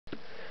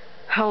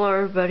Hello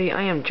everybody,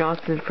 I am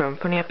Johnson from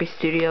Funny Happy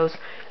Studios,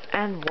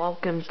 and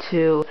welcome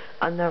to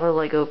another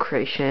LEGO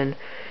creation.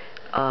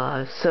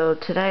 So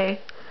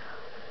today,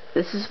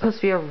 this is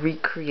supposed to be a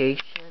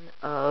recreation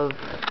of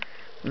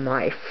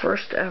my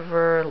first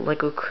ever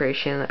LEGO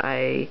creation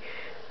I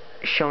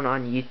shown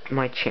on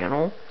my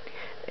channel.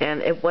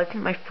 And it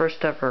wasn't my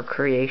first ever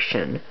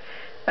creation,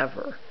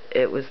 ever.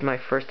 It was my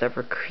first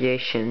ever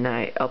creation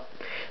that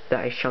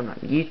I shown on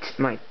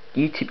my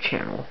YouTube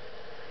channel.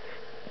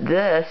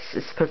 This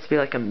is supposed to be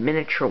like a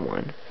miniature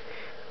one,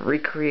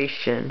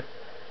 recreation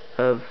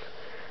of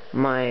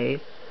my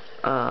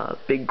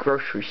big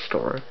grocery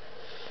store.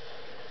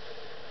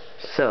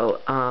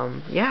 So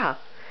yeah,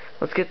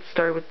 let's get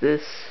started with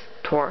this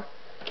tour.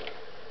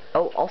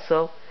 Oh,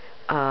 also,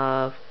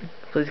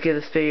 please give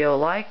this video a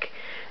like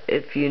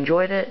if you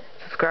enjoyed it,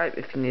 subscribe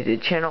if you're new to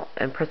the channel,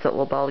 and press that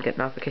little bell to get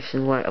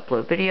notifications when I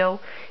upload a video.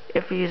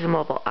 If you use a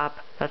mobile app,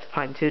 that's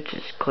fine too.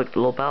 Just click the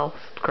little bell,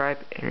 subscribe,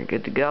 and you're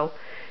good to go.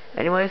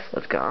 Anyways,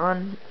 let's go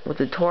on with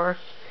the tour.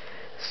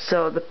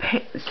 So the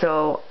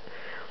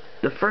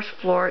first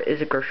floor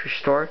is a grocery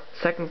store.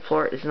 Second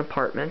floor is an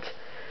apartment.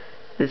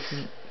 This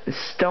is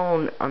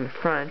stone on the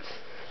front,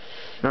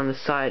 and on the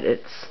side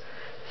it's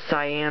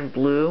cyan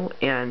blue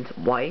and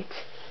white.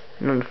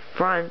 And on the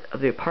front of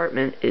the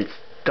apartment is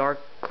dark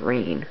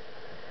green.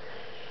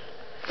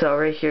 So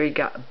right here you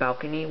got a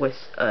balcony with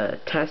a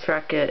tennis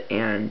racket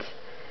and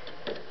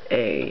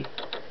a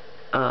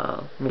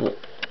little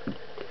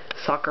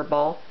soccer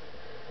ball.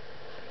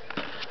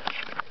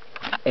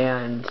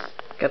 And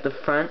got the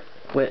front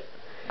with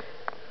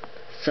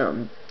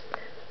some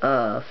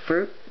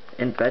fruit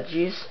and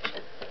veggies.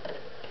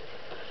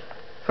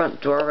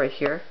 Front door right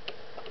here.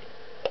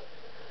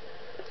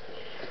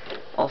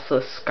 Also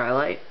a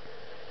skylight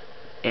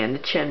and a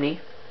chimney.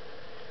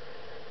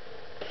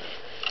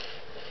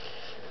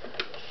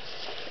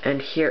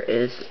 And here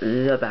is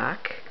the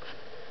back.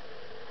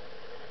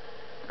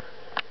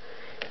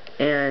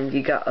 And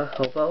you got a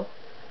hobo.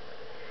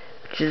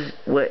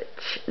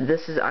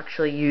 This is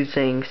actually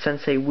using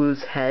Sensei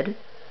Wu's head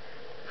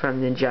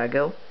from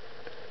Ninjago,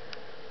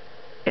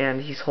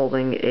 and he's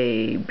holding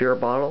a beer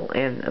bottle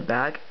and a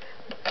bag.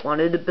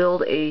 Wanted to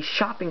build a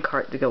shopping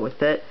cart to go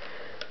with it,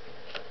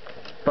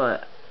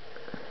 but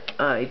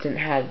he didn't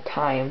have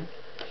time.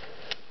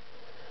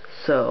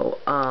 So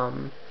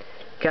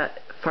got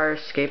fire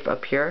escape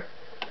up here,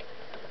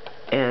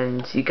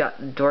 and you got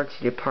the door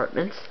to the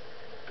apartment,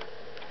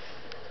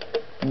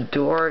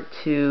 door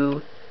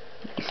to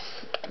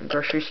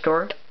grocery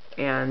store,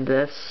 and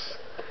this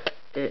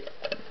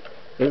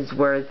is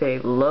where they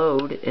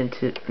load in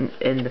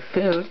the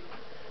food.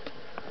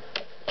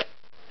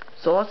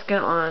 So let's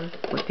get on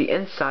with the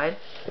inside.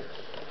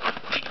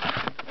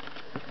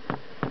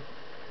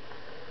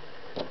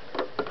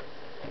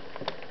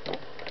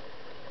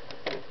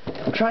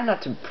 I'm trying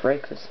not to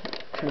break this.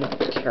 I'm trying to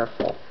be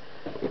careful.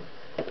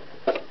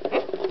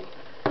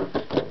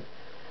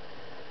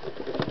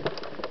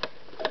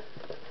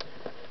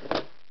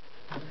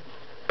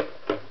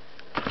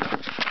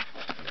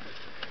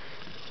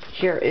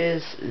 Here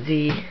is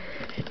the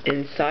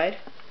inside.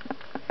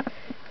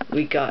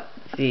 We got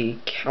the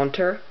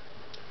counter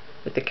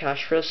with the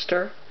cash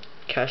register,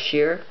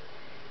 cashier.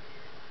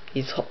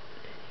 He's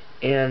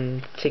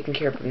and taking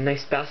care of a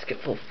nice basket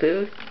full of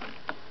food.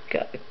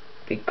 Got a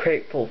big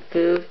crate full of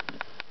food.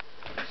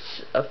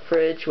 A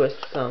fridge with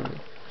some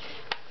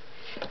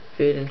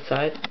food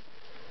inside.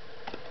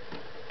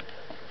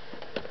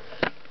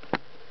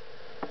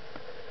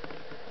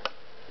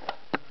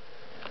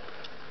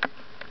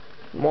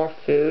 More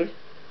food,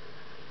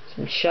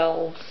 some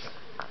shelves,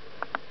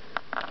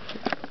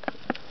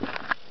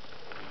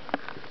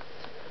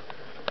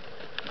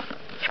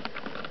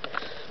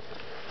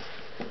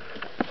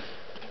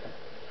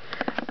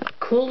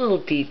 cool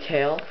little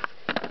detail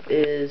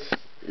is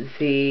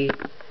the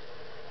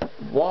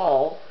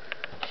wall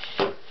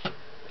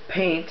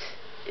paint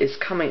is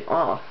coming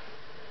off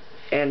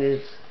and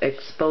is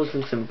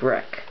exposing some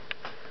brick.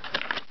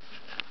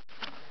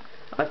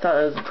 I thought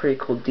that was a pretty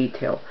cool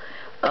detail.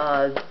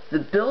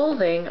 The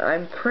building,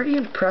 I'm pretty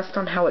impressed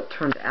on how it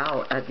turned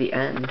out at the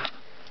end.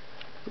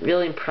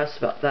 Really impressed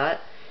about that.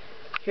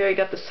 Here I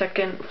got the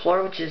second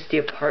floor, which is the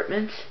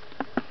apartment.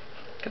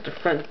 Got the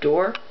front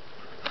door,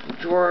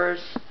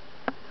 drawers,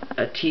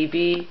 a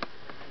TV,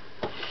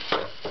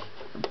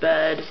 a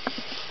bed,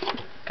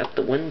 got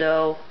the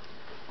window,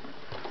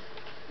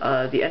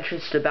 the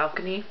entrance to the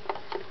balcony,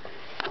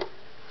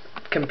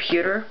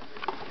 computer,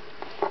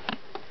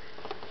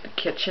 the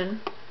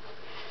kitchen,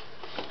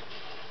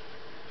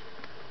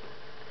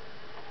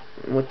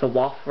 with the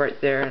waffle right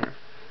there, and a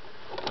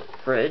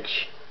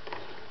fridge,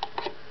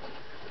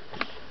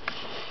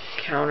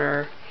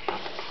 counter.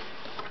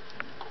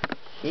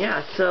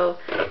 Yeah, so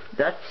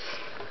that's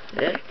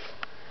it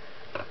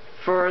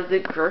for the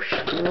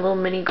little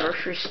mini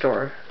grocery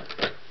store.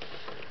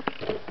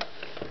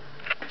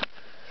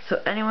 So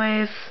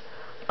anyways,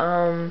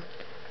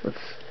 let's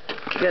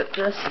get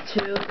this to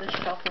the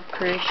shelf of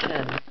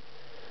creation.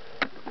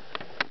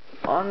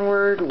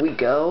 Onward we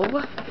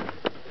go.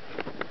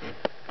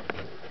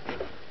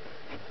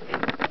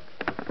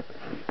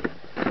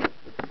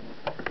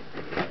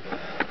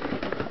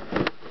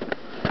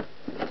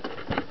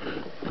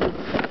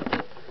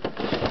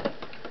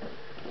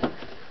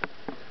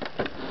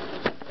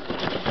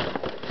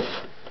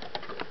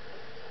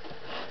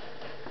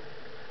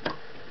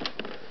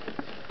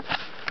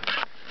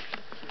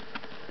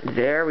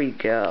 There we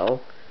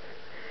go.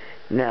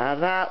 Now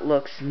that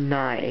looks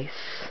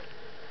nice.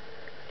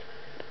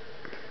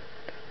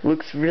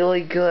 Looks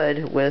really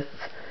good with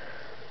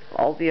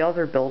all the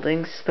other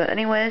buildings. But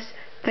anyways,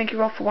 thank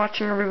you all for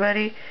watching,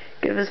 everybody.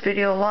 Give this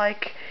video a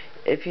like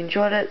if you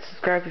enjoyed it.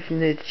 Subscribe if you're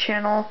new to the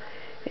channel.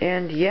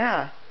 And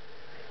yeah.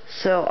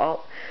 We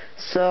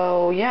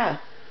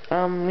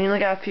only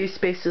got a few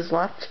spaces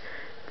left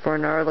for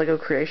another LEGO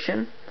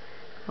creation.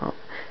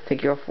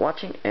 Thank you all for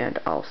watching, and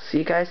I'll see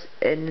you guys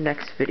in the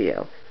next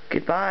video.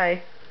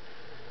 Goodbye.